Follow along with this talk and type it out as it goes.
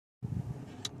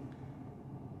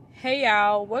Hey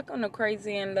y'all, welcome to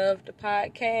Crazy in Love, the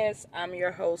podcast. I'm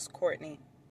your host, Courtney.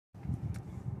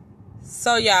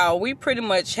 So y'all, we pretty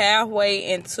much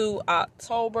halfway into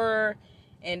October,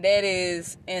 and that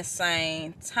is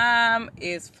insane. Time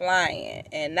is flying,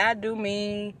 and I do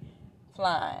mean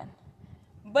flying.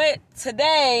 But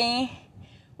today,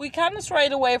 we kind of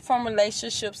strayed away from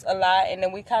relationships a lot, and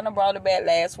then we kind of brought it back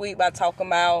last week by talking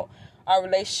about our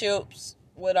relationships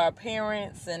with our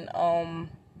parents and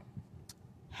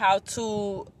how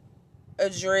to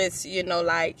address,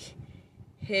 like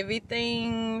heavy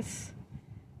things.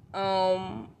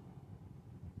 And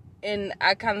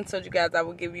I kind of told you guys I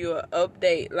would give you an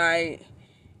update.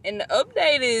 And the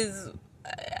update is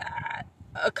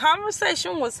a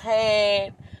conversation was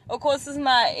had. Of course, it's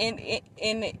not in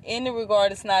any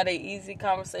regard. It's not an easy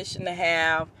conversation to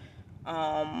have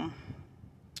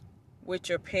with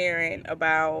your parent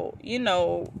about,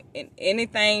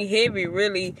 anything heavy,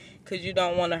 really, because you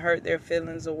don't want to hurt their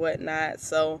feelings or whatnot.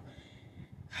 So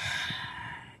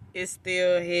it's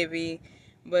still heavy,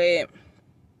 but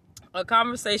a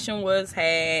conversation was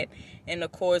had, and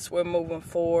of course we're moving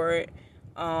forward.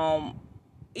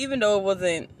 Even though it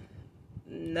wasn't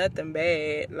nothing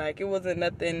bad, like it wasn't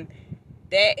nothing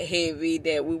that heavy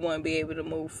that we wouldn't be able to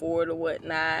move forward or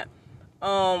whatnot.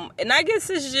 And I guess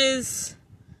it's just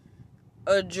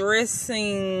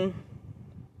addressing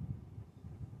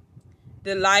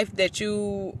the life that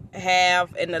you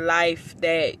have and the life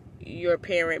that your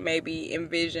parent maybe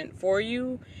envisioned for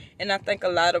you. And I think a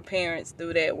lot of parents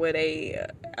do that, where they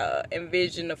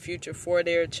envision a future for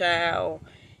their child,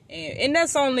 and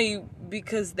that's only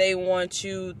because they want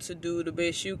you to do the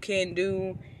best you can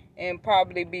do and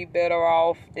probably be better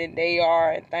off than they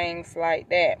are and things like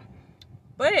that.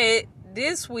 But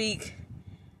this week,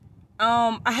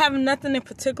 I have nothing in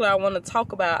particular I want to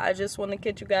talk about. I just want to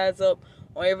catch you guys up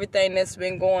on everything that's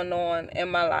been going on in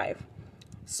my life.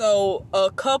 So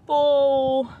a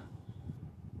couple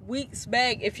weeks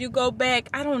back, if you go back,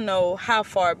 I don't know how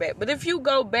far back, but if you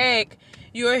go back,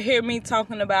 you'll hear me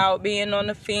talking about being on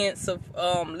the fence of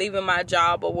leaving my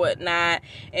job or whatnot,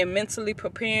 and mentally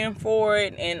preparing for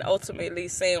it, and ultimately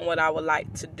saying what I would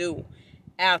like to do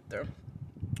after.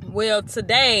 Well,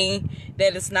 today,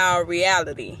 that is now a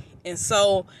reality. And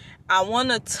so I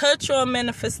want to touch on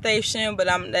manifestation, but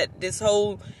this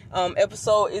whole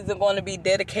episode isn't going to be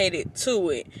dedicated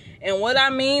to it. And what I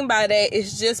mean by that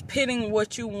is just putting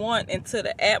what you want into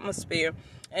the atmosphere.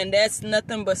 And that's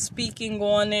nothing but speaking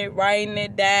on it, writing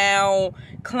it down,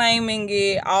 claiming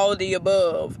it, all the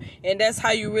above. And that's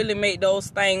how you really make those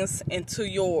things into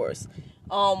yours.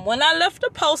 When I left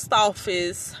the post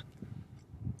office,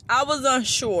 I was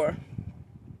unsure.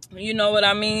 You know what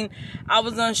I mean? I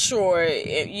was unsure.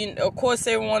 Of course,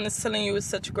 everyone is telling you it's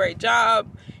such a great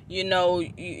job. You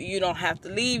don't have to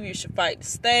leave. You should fight to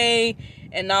stay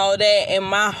and all that. And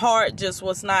my heart just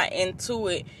was not into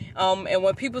it. And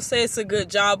when people say it's a good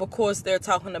job, of course, they're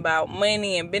talking about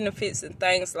money and benefits and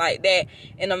things like that.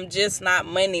 And I'm just not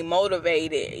money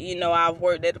motivated. I've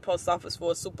worked at the post office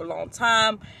for a super long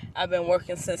time. I've been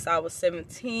working since I was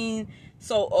 17.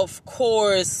 So, of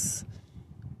course,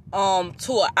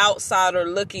 to an outsider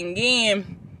looking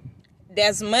in,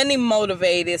 that's money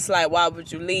motivated. It's like, why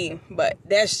would you leave? But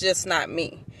that's just not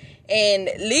me. And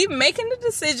making the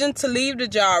decision to leave the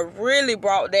job really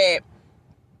brought that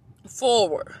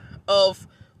forward of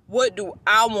what do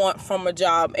I want from a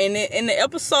job. And in the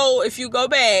episode, if you go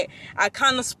back, I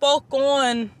kind of spoke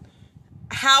on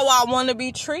how I want to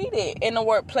be treated in the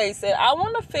workplace. And I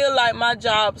want to feel like my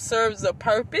job serves a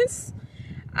purpose.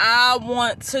 I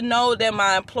want to know that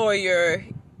my employer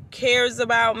cares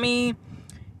about me.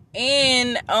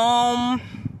 And I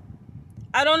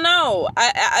don't know.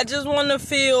 I just want to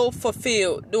feel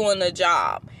fulfilled doing the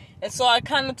job. And so I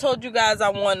kind of told you guys I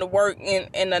wanted to work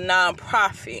in a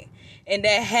nonprofit. And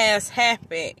that has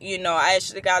happened. I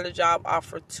actually got a job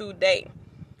offer today.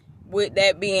 With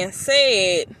that being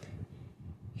said,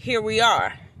 here we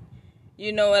are.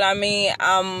 You know what I mean?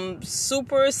 I'm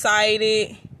super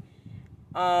excited.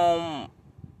 I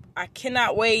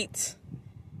cannot wait.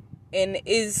 And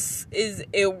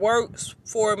it works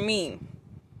for me.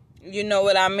 You know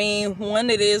what I mean? One,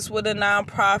 it is with a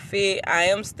nonprofit. I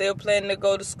am still planning to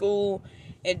go to school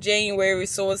in January.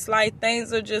 So it's like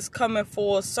things are just coming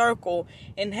full circle.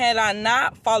 And had I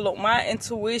not followed my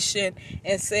intuition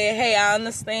and said, hey, I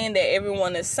understand that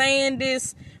everyone is saying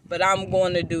this, but I'm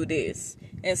going to do this.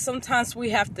 And sometimes we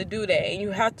have to do that. And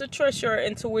you have to trust your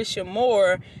intuition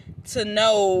more to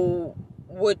know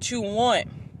what you want.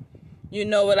 You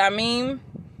know what I mean?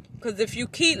 Because if you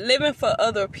keep living for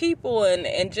other people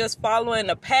and just following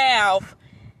a path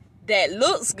that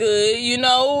looks good,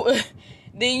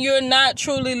 then you're not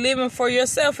truly living for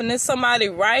yourself. And there's somebody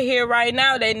right here, right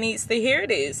now that needs to hear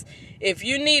this. If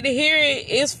you need to hear it,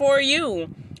 it's for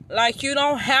you. Like, you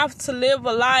don't have to live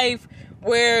a life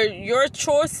where your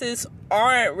choices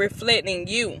aren't reflecting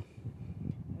you.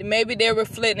 Maybe they're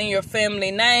reflecting your family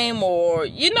name or,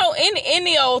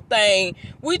 any old thing.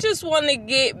 We just want to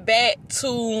get back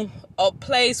to a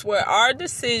place where our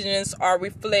decisions are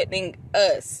reflecting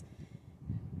us,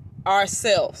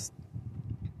 ourselves.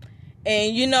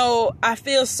 And, I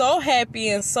feel so happy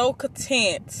and so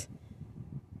content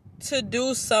to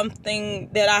do something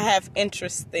that I have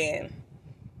interest in.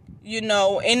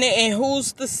 And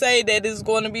who's to say that it's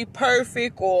going to be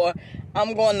perfect or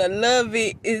I'm going to love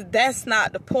it? That's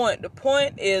not the point. The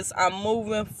point is I'm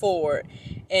moving forward.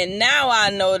 And now I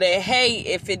know that, hey,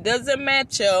 if it doesn't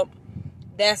match up,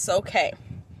 that's okay.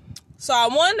 So I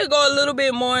wanted to go a little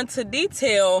bit more into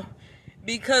detail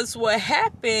because what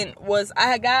happened was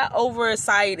I got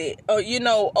overexcited,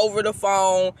 over the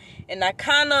phone. And I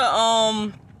kind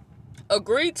of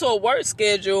agreed to a work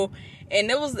schedule. And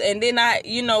then I,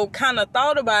 kind of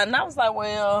thought about it, and I was like,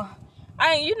 well,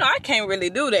 I can't really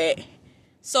do that.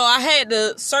 So I had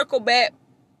to circle back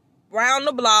round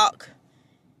the block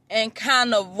and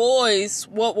kind of voice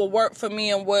what would work for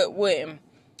me and what wouldn't.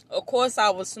 Of course, I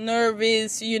was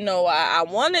nervous. I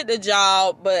wanted the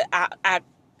job, but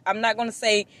I'm not going to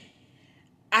say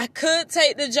I could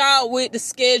take the job with the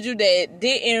schedule that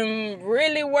didn't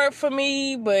really work for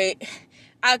me, but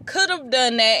I could have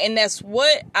done that, and that's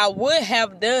what I would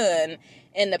have done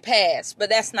in the past, but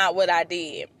that's not what I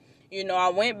did. I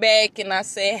went back and I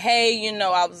said, hey,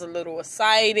 I was a little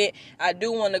excited. I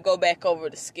do want to go back over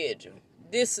the schedule.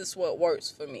 This is what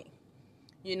works for me.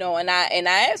 And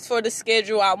I asked for the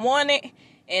schedule I wanted,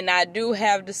 and I do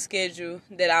have the schedule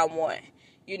that I want.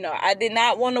 I did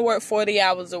not want to work 40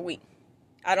 hours a week.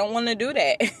 I don't want to do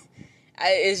that.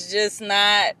 It's just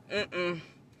not,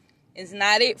 It's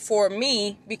not it for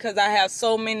me because I have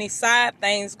so many side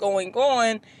things going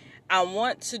on. I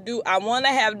want to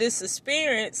have this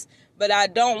experience, but I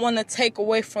don't want to take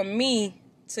away from me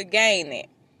to gain it.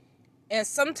 And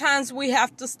sometimes we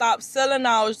have to stop selling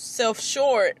ourselves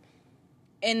short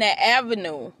in that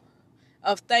avenue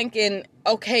of thinking,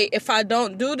 okay, if I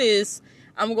don't do this,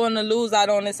 I'm going to lose out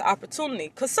on this opportunity.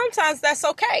 Because sometimes that's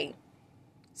okay.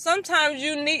 Sometimes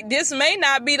this may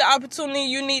not be the opportunity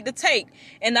you need to take.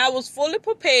 And I was fully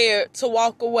prepared to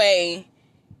walk away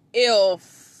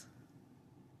if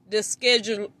the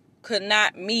schedule could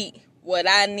not meet what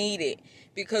I needed.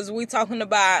 Because we're talking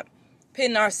about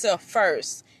putting ourselves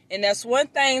first. And that's one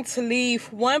thing to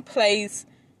leave one place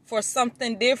for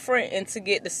something different and to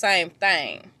get the same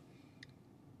thing.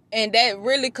 And that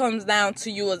really comes down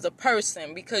to you as a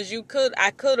person, because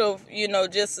I could have,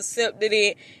 just accepted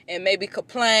it and maybe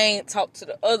complained, talk to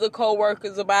the other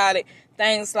co-workers about it,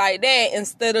 things like that,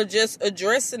 instead of just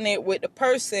addressing it with the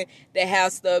person that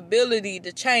has the ability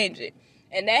to change it.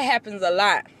 And that happens a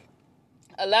lot.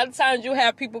 A lot of times you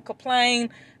have people complain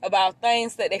about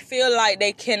things that they feel like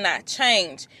they cannot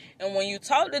change. And when you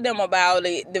talk to them about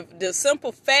it, the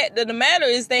simple fact of the matter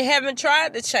is they haven't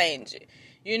tried to change it.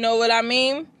 You know what I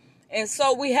mean? And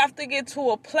so we have to get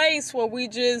to a place where we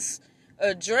just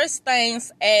address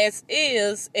things as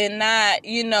is and not,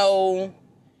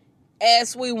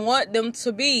 as we want them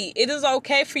to be. It is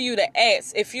okay for you to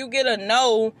ask. If you get a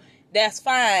no, that's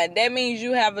fine. That means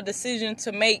you have a decision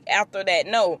to make after that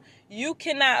no. You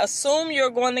cannot assume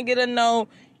you're going to get a no.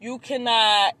 You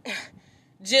cannot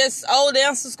just, the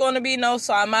answer's going to be no,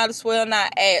 so I might as well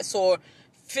not ask, or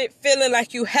feeling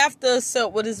like you have to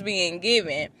accept what is being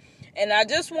given. And I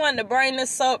just wanted to bring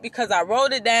this up because I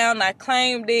wrote it down. I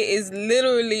claimed it is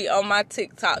literally on my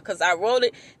TikTok because I wrote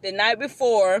it the night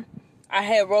before. I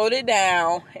had wrote it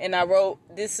down and I wrote,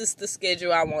 this is the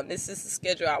schedule I want. This is the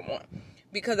schedule I want.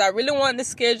 Because I really wanted the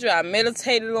schedule. I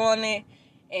meditated on it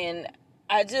and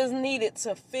I just needed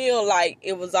to feel like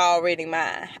it was already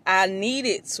mine. I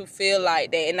needed to feel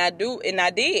like that. And I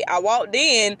did. I walked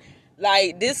in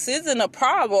like, this isn't a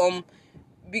problem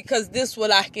because this is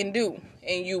what I can do.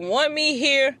 And you want me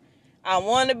here, I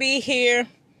want to be here,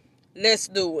 let's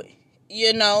do it,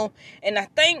 And I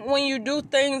think when you do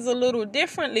things a little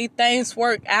differently, things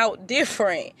work out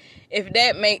different, if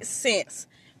that makes sense.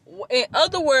 In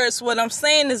other words, what I'm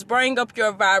saying is bring up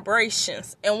your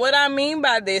vibrations. And what I mean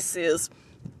by this is,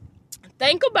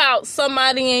 think about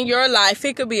somebody in your life.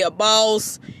 It could be a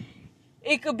boss,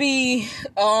 it could be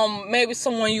maybe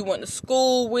someone you went to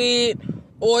school with,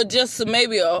 or just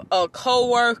maybe a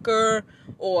co-worker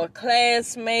or a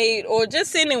classmate or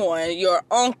just anyone, your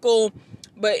uncle.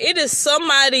 But it is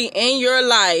somebody in your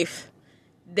life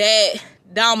that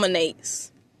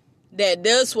dominates. that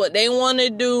does what they want to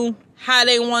do, how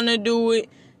they want to do it,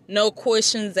 no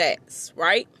questions asked,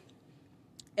 right?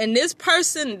 And this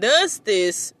person does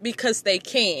this because they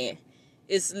can.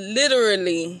 It's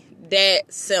literally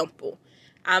that simple.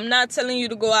 I'm not telling you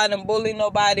to go out and bully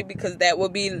nobody because that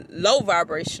would be low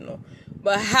vibrational.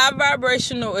 But high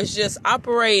vibrational is just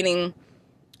operating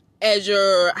as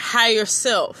your higher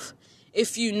self.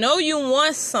 If you know you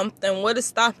want something, what is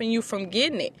stopping you from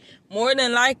getting it? More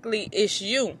than likely, it's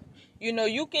you. You know,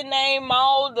 you can name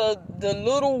all the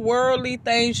little worldly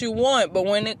things you want, but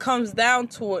when it comes down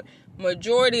to it,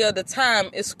 majority of the time,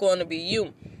 it's going to be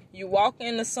you. You walk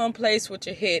into some place with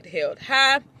your head held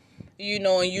high, and you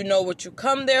know what you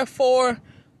come there for.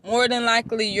 More than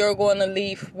likely, you're going to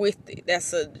leave with it.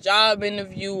 That's a job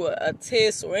interview, a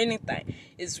test, or anything.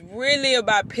 It's really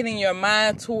about putting your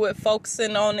mind to it,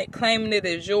 focusing on it, claiming it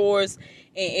as yours,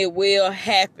 and it will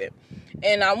happen.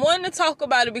 And I wanted to talk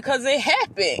about it because it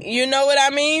happened. You know what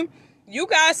I mean? You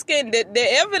guys can, the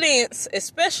evidence,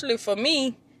 especially for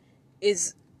me,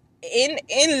 is in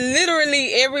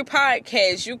literally every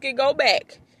podcast. You can go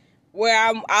back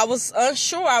where I was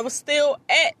unsure. I was still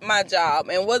at my job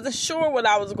and wasn't sure what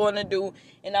I was going to do.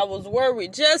 And I was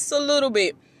worried just a little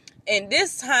bit. And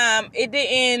this time, it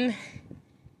didn't,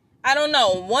 I don't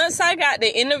know. Once I got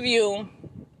the interview,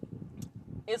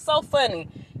 it's so funny.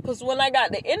 Because when I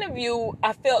got the interview,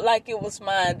 I felt like it was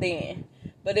mine then.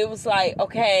 But it was like,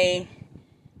 okay,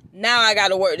 now I got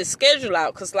to work the schedule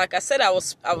out. Because like I said, I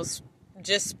was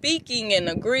just speaking and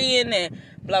agreeing and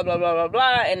blah, blah, blah, blah,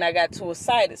 blah. And I got too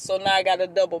excited. So now I got to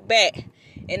double back.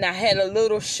 And I had a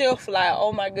little shift like,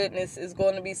 oh my goodness, it's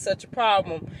going to be such a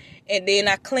problem. And then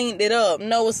I cleaned it up.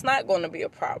 No, it's not going to be a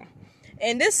problem.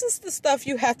 And this is the stuff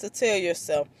you have to tell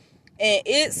yourself. And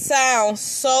it sounds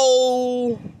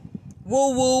so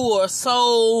woo-woo or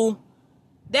so,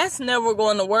 that's never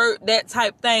going to work, that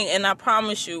type thing. And I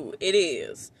promise you, it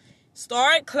is.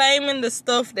 Start claiming the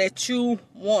stuff that you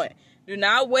want. Do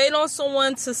not wait on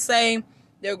someone to say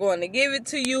they're going to give it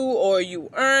to you or you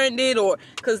earned it, or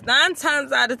because 9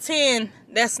 times out of 10,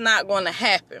 that's not going to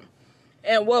happen.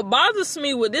 And what bothers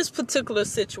me with this particular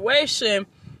situation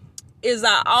is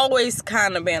I always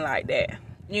kind of been like that.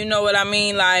 You know what I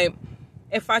mean? Like,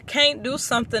 if I can't do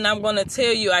something, I'm going to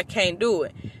tell you I can't do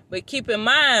it. But keep in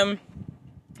mind,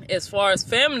 as far as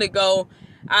family go,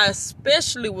 I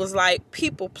especially was like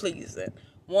people pleasing.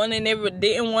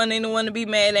 Didn't want anyone to be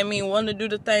mad at me, want to do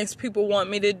the things people want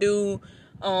me to do,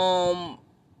 all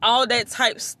that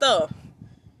type stuff,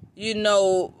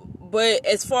 But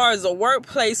as far as a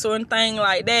workplace or anything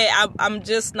like that, I'm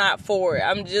just not for it.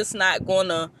 I'm just not going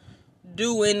to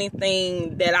do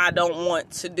anything that I don't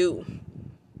want to do.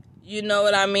 You know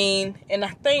what I mean? And I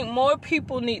think more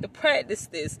people need to practice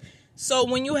this. So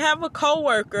when you have a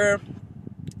coworker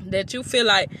that you feel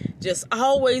like just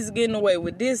always getting away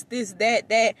with this,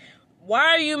 that, why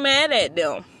are you mad at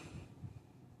them?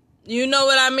 You know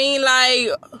what I mean?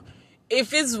 Like,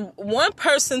 if it's one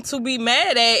person to be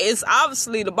mad at, it's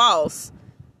obviously the boss.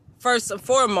 First and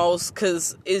foremost,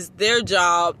 because it's their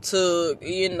job to,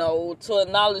 to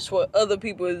acknowledge what other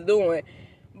people is doing.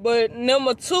 But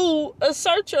number 2,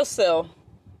 assert yourself.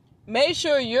 Make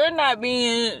sure you're not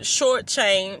being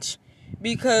shortchanged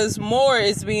because more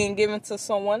is being given to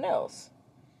someone else.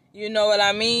 You know what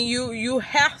I mean? You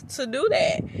have to do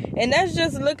that. And that's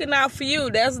just looking out for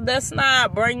you. That's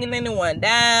not bringing anyone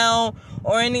down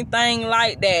or anything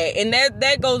like that. And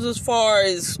that goes as far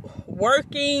as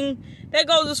working. That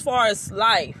goes as far as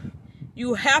life.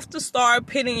 You have to start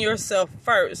putting yourself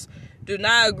first. Do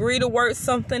not agree to work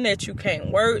something that you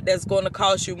can't work. That's going to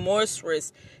cause you more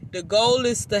stress. The goal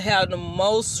is to have the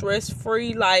most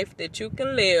stress-free life that you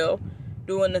can live,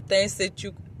 doing the things that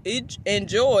you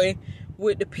enjoy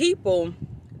with the people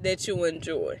that you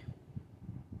enjoy.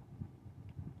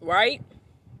 Right?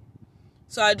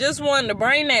 So I just wanted to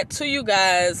bring that to you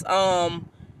guys,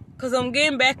 because I'm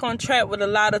getting back on track with a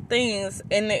lot of things.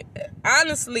 And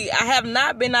honestly, I have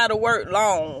not been out of work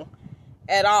long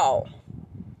at all.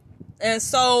 And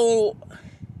so,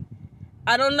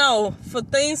 I don't know, for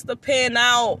things to pan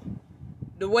out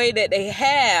the way that they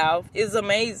have is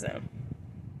amazing.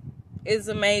 It's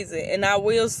amazing. And I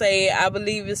will say, I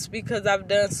believe it's because I've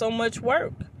done so much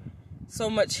work, so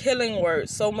much healing work,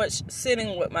 so much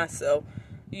sitting with myself,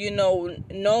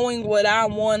 knowing what I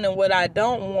want and what I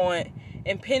don't want,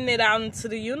 and pinning it out into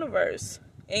the universe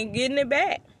and getting it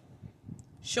back,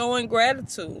 showing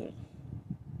gratitude.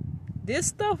 This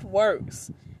stuff works.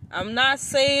 I'm not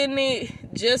saying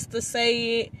it just to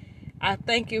say it. I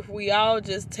think if we all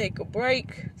just take a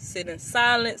break, sit in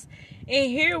silence,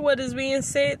 and hear what is being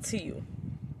said to you.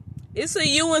 It's a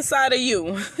you inside of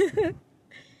you.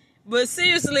 But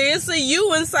seriously, it's a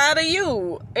you inside of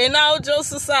you. In all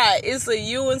jokes aside, it's a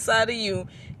you inside of you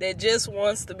that just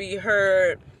wants to be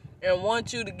heard and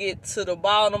wants you to get to the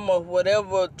bottom of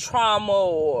whatever trauma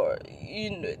or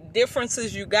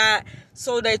differences you got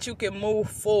so that you can move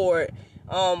forward.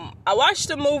 I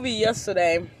watched a movie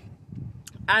yesterday.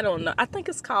 I don't know. I think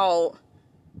it's called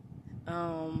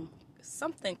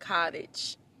something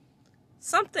Cottage.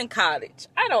 Something Cottage.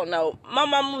 I don't know. My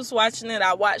mom was watching it.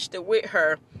 I watched it with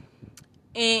her.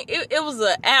 And it was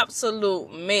an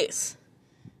absolute mess.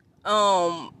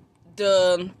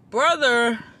 The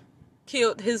brother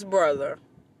killed his brother.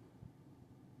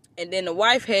 And then the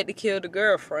wife had to kill the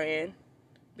girlfriend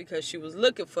because she was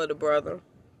looking for the brother.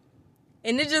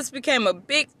 And it just became a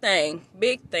big thing.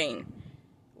 Big thing.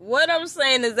 What I'm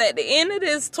saying is at the end of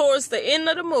this, towards the end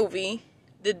of the movie,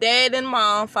 the dad and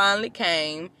mom finally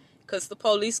came because the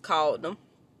police called them.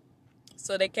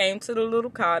 So they came to the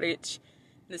little cottage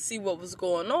to see what was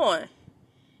going on.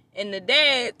 And the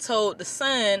dad told the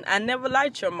son, I never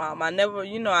liked your mom. I never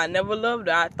loved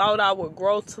her. I thought I would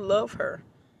grow to love her.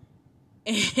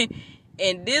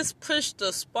 And this pushed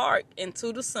a spark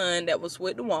into the son that was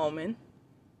with the woman.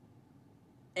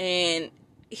 And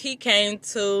he came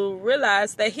to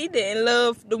realize that he didn't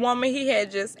love the woman he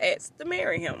had just asked to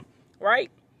marry him.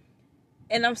 Right?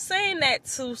 And I'm saying that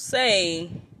to say,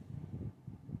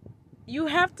 you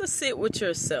have to sit with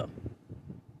yourself.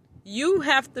 You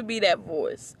have to be that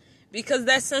voice. Because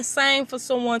that's insane for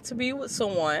someone to be with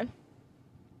someone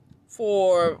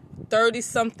for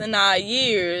 30-something odd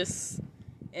years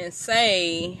and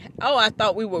say, oh, I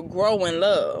thought we would grow in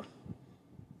love.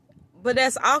 But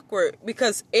that's awkward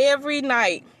because every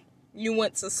night you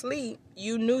went to sleep,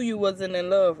 you knew you wasn't in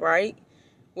love, right?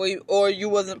 Or you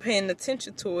wasn't paying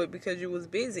attention to it because you was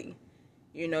busy.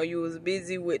 You was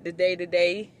busy with the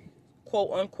day-to-day,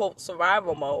 quote-unquote,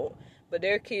 survival mode. But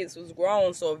their kids was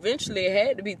grown, so eventually it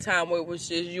had to be time where it was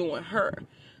just you and her.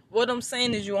 What I'm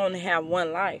saying is you only have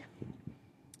one life.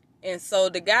 And so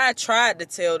the guy tried to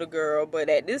tell the girl, but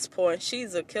at this point,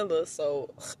 she's a killer, so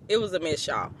it was a mess,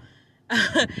 y'all.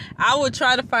 I would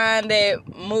try to find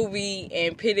that movie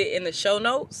and put it in the show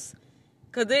notes,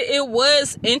 because it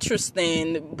was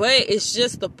interesting, but it's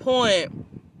just the point.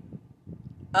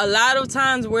 A lot of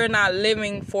times we're not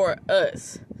living for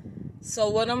us. So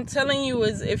what I'm telling you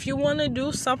is if you want to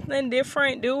do something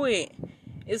different, do it.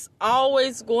 It's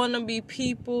always going to be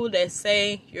people that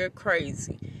say you're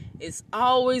crazy. It's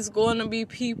always going to be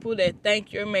people that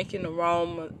think you're making the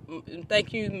wrong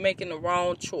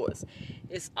choice.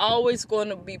 It's always going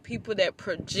to be people that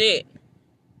project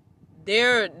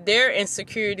their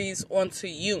insecurities onto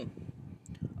you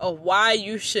of why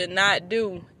you should not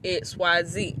do X, Y,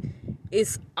 Z.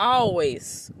 It's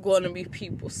always going to be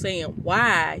people saying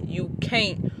why you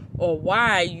can't, or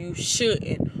why you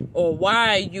shouldn't, or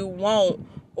why you won't,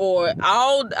 or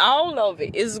all of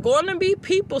it. It's going to be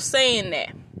people saying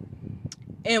that.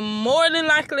 And more than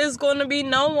likely, it's going to be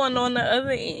no one on the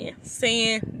other end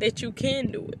saying that you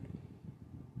can do it.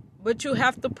 But you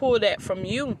have to pull that from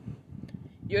you.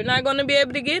 You're not going to be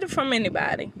able to get it from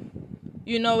anybody.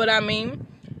 You know what I mean?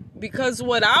 Because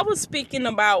what I was speaking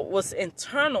about was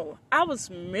internal. I was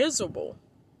miserable.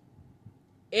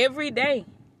 Every day.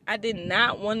 I did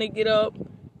not want to get up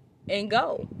and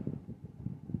go.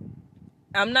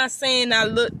 I'm not saying I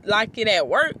look like it at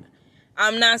work.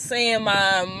 I'm not saying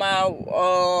I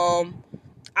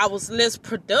was less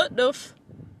productive.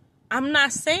 I'm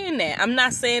not saying that. I'm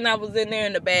not saying I was in there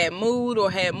in a bad mood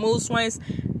or had mood swings.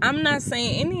 I'm not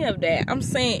saying any of that. I'm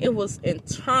saying it was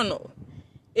internal.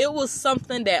 It was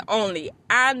something that only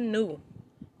I knew.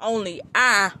 Only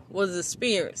I was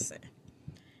experiencing.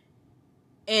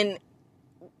 And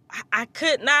I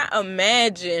could not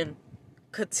imagine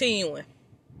continuing.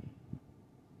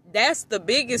 That's the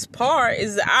biggest part,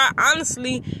 is I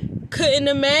honestly couldn't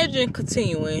imagine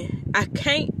continuing. I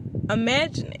can't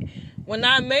imagine it. When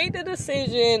I made the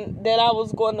decision that I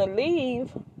was going to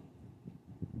leave,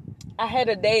 I had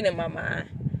a date in my mind.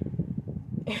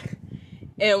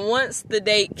 And once the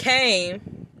date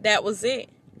came, that was it.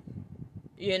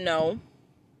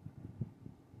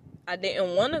 I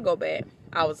didn't want to go back.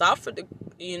 I was offered to,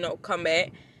 come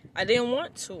back. I didn't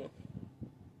want to.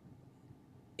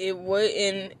 It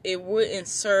wouldn't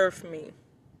serve me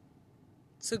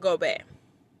to go back.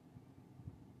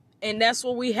 And that's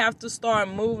what we have to start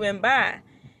moving by.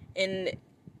 And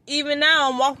even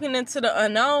now, I'm walking into the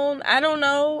unknown. I don't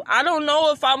know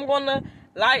if I'm going to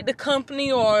like the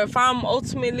company or if I'm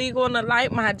ultimately going to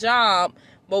like my job.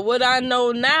 But what I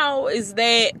know now is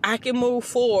that I can move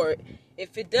forward.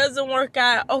 If it doesn't work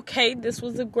out, okay, this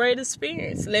was a great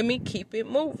experience. Let me keep it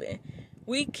moving.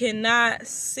 We cannot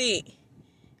sit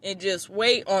and just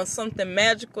wait on something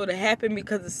magical to happen,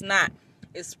 because it's not.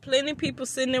 It's plenty of people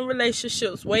sitting in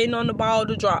relationships waiting on the ball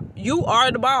to drop. You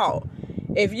are the ball.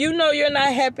 If you know you're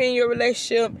not happy in your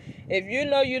relationship, if you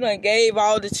know you done gave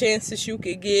all the chances you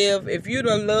could give, if you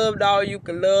done loved all you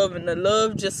could love, and the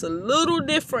love just a little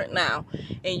different now,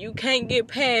 and you can't get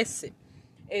past it,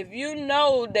 if you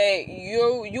know that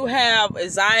you have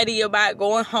anxiety about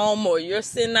going home, or you're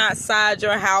sitting outside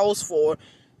your house for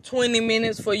 20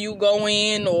 minutes before you go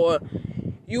in, or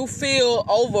you feel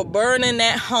overburdened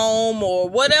at home, or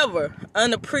whatever,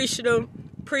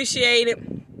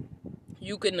 appreciated,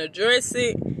 you can address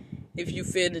it if you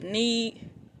feel the need,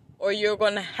 or you're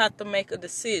going to have to make a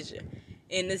decision.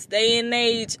 In this day and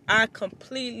age, I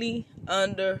completely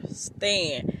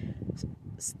understand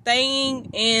staying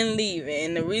and leaving.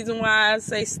 And the reason why I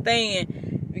say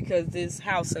staying, because this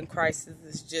house in crisis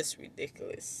is just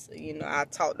ridiculous. You know, I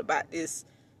talked about this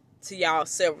to y'all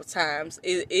several times.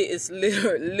 It is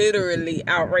literally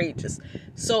outrageous.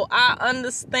 So I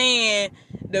understand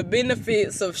the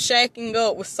benefits of shacking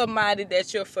up with somebody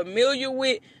that you're familiar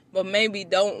with, but maybe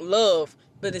don't love,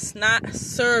 but it's not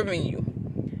serving you.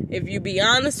 If you be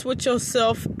honest with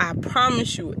yourself, I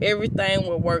promise you everything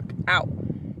will work out.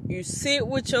 You sit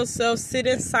with yourself, sit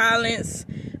in silence,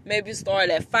 maybe start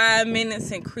at 5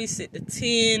 minutes, increase it to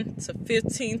 10, to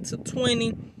 15, to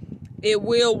 20. It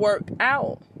will work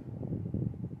out.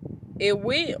 It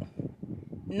will.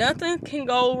 Nothing can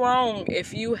go wrong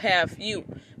if you have you.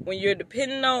 When you're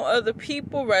depending on other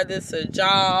people, whether it's a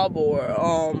job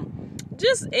or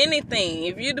just anything,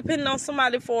 if you're depending on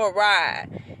somebody for a ride,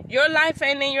 your life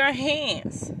ain't in your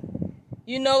hands.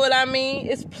 You know what I mean?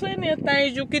 It's plenty of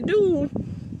things you could do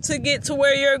to get to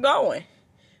where you're going.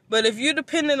 But if you're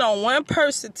depending on one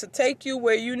person to take you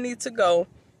where you need to go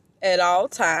at all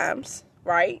times,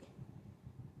 right?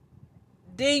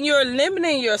 Then you're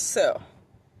limiting yourself.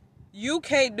 You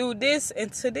can't do this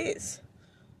into this.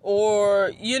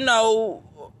 Or, you know,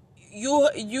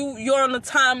 you're on a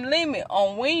time limit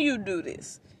on when you do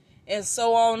this. And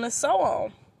so on and so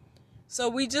on. So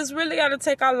we just really got to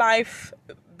take our life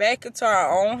back into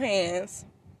our own hands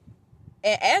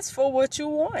and ask for what you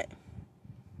want.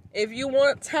 If you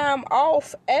want time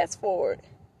off, ask for it.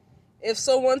 If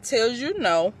someone tells you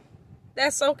no,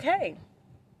 that's okay.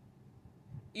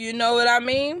 You know what I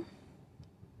mean?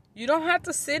 You don't have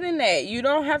to sit in that. You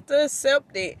don't have to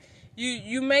accept it.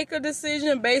 You make a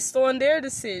decision based on their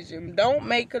decision. Don't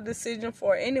make a decision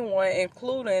for anyone,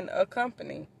 including a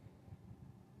company.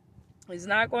 It's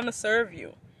not going to serve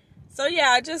you. So yeah,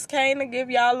 I just came to give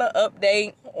y'all an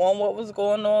update on what was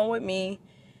going on with me.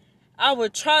 I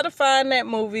would try to find that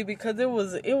movie because it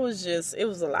was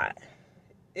a lot.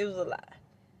 It was a lot.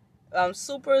 I'm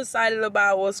super excited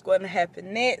about what's going to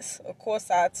happen next. Of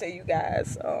course, I'll tell you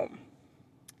guys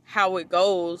how it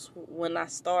goes when I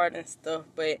start and stuff.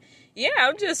 But yeah,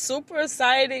 I'm just super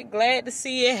excited, glad to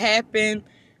see it happen.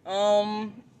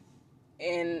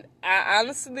 And I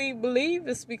honestly believe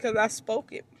it's because I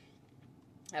spoke it.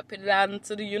 I put it out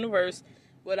into the universe,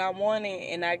 what I wanted,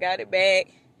 and I got it back.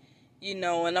 You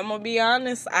know, and I'm going to be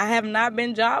honest, I have not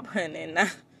been job hunting.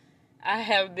 I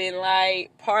have been, like,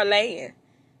 parlaying.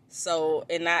 So,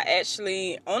 and I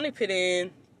actually only put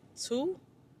in two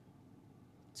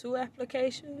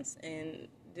applications, and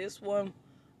this one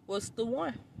was the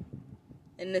one.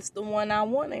 And it's the one I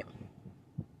wanted.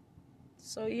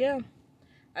 So, yeah.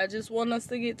 I just want us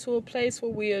to get to a place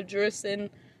where we're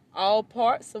addressing all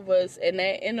parts of us, and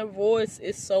that inner voice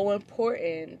is so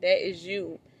important. That is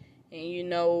you. And you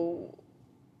know,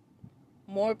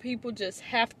 more people just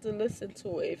have to listen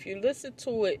to it. If you listen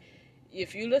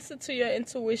to your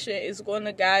intuition, it's going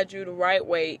to guide you the right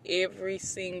way every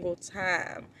single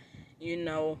time. You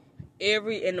know,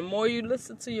 and the more you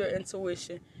listen to your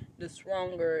intuition, the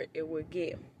stronger it will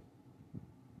get.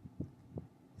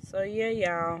 So yeah,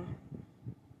 y'all.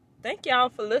 Thank y'all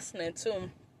for listening too.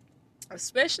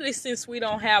 Especially since we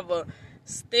don't have a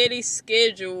steady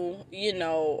schedule, you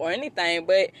know, or anything.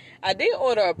 But I did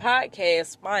order a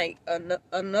podcast mic,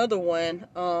 another one.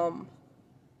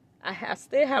 I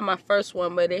still have my first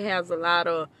one, but it has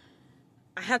I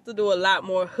have to do a lot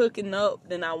more hooking up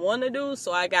than I want to do.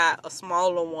 So I got a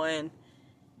smaller one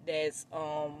that's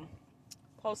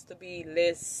supposed to be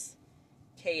less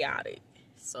chaotic.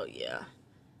 So yeah.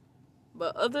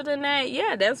 But other than that,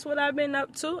 yeah, that's what I've been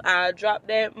up to. I dropped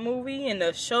that movie in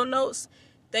the show notes.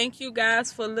 Thank you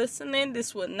guys for listening.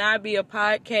 This would not be a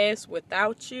podcast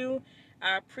without you.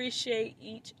 I appreciate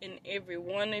each and every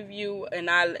one of you. And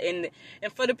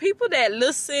for the people that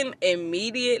listen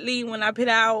immediately when I put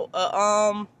out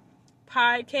a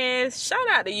podcast, shout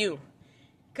out to you.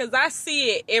 because I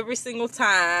see it every single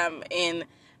time, and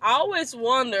I always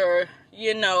wonder,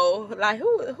 like,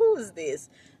 who is this?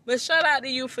 But shout out to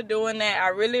you for doing that. I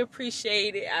really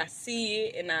appreciate it. I see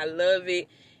it, and I love it.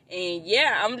 And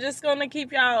yeah, I'm just going to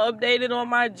keep y'all updated on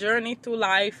my journey through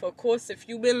life. Of course, if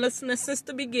you've been listening since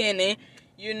the beginning,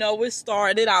 you know it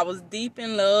started. I was deep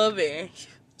in love, and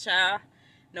child,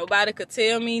 nobody could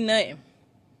tell me nothing.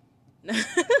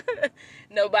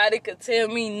 Nobody could tell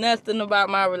me nothing about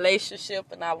my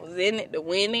relationship, and I was in it to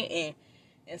win it,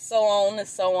 and so on and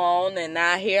so on. And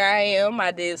now here I am.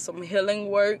 I did some healing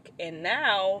work, and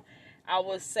now I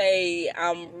would say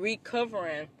I'm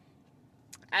recovering.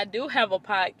 I do have a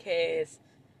podcast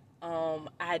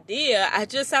idea. I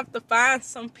just have to find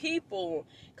some people,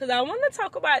 because I want to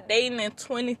talk about dating in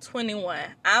 2021.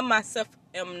 I myself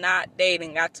am not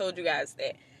dating. I told you guys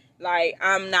that. Like,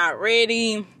 I'm not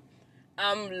ready.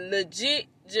 I'm legit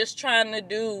just trying to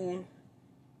do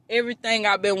everything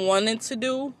I've been wanting to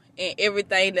do and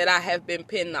everything that I have been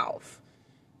putting off.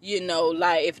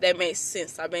 Like, if that makes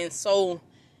sense. I've been so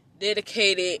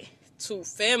dedicated to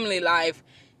family life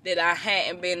that I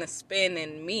hadn't been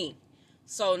spending me.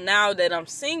 So now that I'm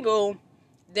single,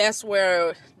 that's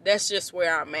just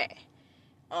where I'm at.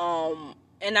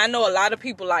 And I know a lot of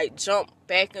people like jump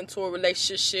back into a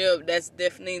relationship. That's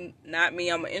definitely not me.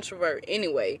 I'm an introvert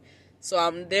anyway. So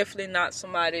I'm definitely not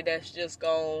somebody that's just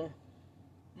gonna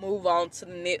move on to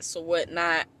the next or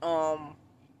whatnot.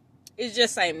 It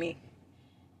just ain't me.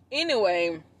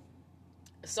 Anyway,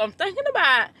 so I'm thinking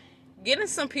about getting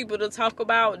some people to talk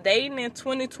about dating in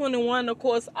 2021. Of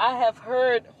course, I have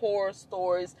heard horror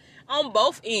stories on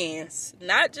both ends.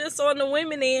 Not just on the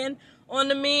women end, on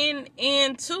the men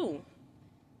end too.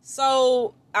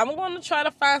 So I'm going to try to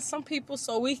find some people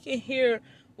so we can hear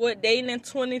what dating in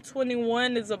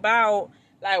 2021 is about.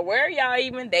 Like, where are y'all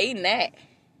even dating at?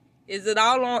 Is it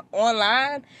all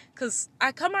online? Because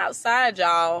I come outside,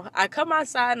 y'all. I come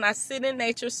outside and I sit in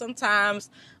nature sometimes.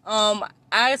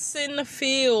 I sit in the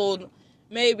field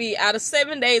maybe out of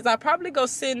 7 days. I probably go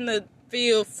sit in the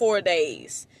field 4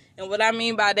 days. And what I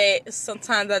mean by that,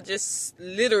 sometimes I just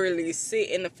literally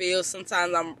sit in the field.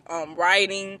 Sometimes I'm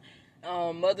writing.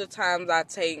 Other times I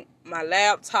take my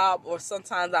laptop, or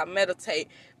sometimes I meditate.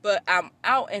 But I'm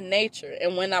out in nature.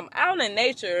 And when I'm out in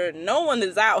nature, no one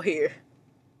is out here.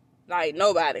 Like,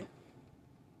 nobody.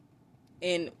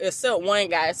 And except one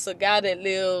guy. It's a guy that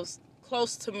lives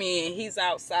close to me, and he's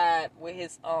outside with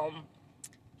his,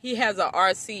 he has a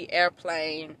RC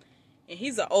airplane, and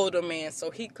he's an older man.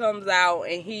 So he comes out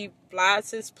and he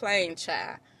flies his plane,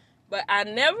 child. But I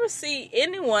never see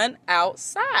anyone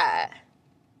outside.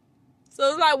 So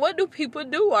it's like, what do people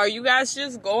do? Are you guys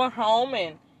just going home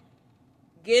and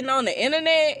getting on the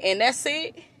internet and that's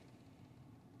it?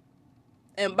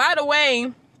 And by the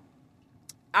way,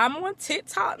 I'm on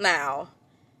TikTok now.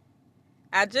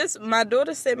 My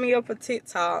daughter set me up a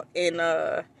TikTok,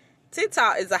 and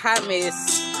TikTok is a hot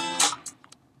mess.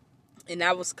 And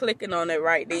I was clicking on it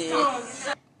right then.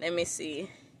 Let me see.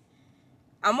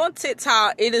 I'm on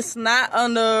TikTok. It is not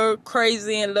under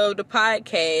Crazy in Love the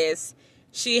podcast.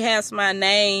 She has my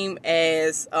name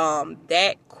as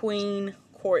That Queen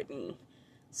Courtney.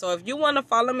 So if you want to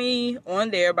follow me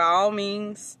on there, by all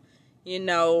means,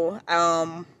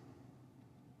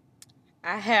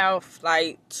 I have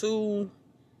two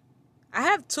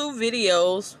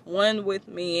videos, one with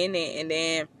me in it, and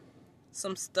then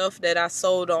some stuff that I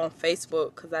sold on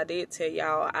Facebook, because I did tell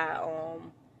y'all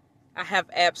I have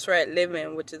Abstract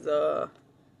Living, which is a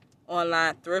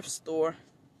online thrift store.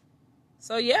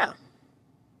 So yeah,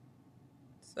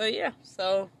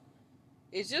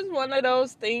 it's just one of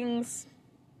those things.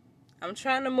 I'm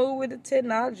trying to move with the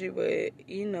technology, but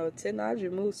technology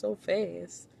moves so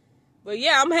fast. But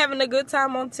yeah, I'm having a good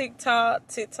time on TikTok.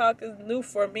 TikTok is new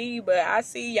for me, but I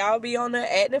see y'all be on there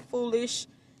acting foolish.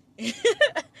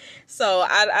 So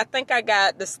I think I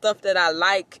got the stuff that I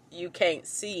like you can't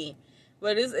see.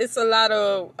 But it's a lot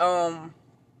of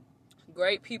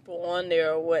great people on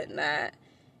there or whatnot,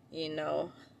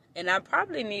 And I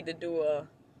probably need to do a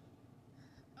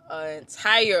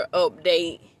entire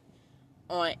update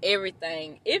on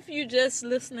everything. If you just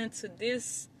listening to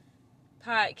this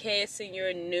podcast and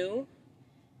you're new,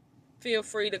 feel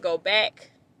free to go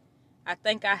back. I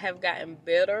think I have gotten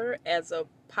better as a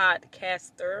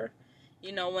podcaster.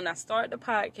 When I started the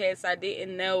podcast, I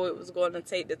didn't know it was going to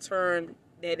take the turn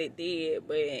that it did,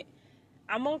 but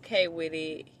I'm okay with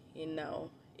it.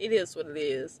 It is what it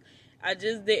is. I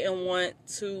just didn't want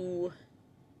to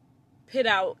put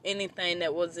out anything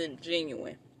that wasn't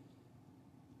genuine.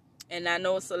 And I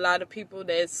know it's a lot of people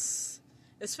that's,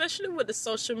 especially with the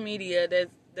social media,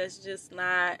 that's just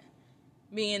not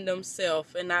being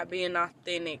themselves and not being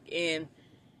authentic. And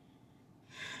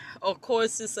of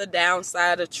course, it's a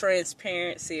downside of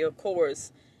transparency, of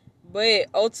course. But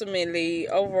ultimately,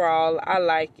 overall, I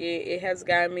like it. It has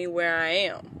gotten me where I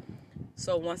am.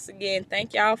 So once again,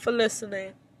 thank y'all for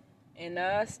listening. And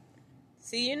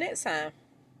see you next time.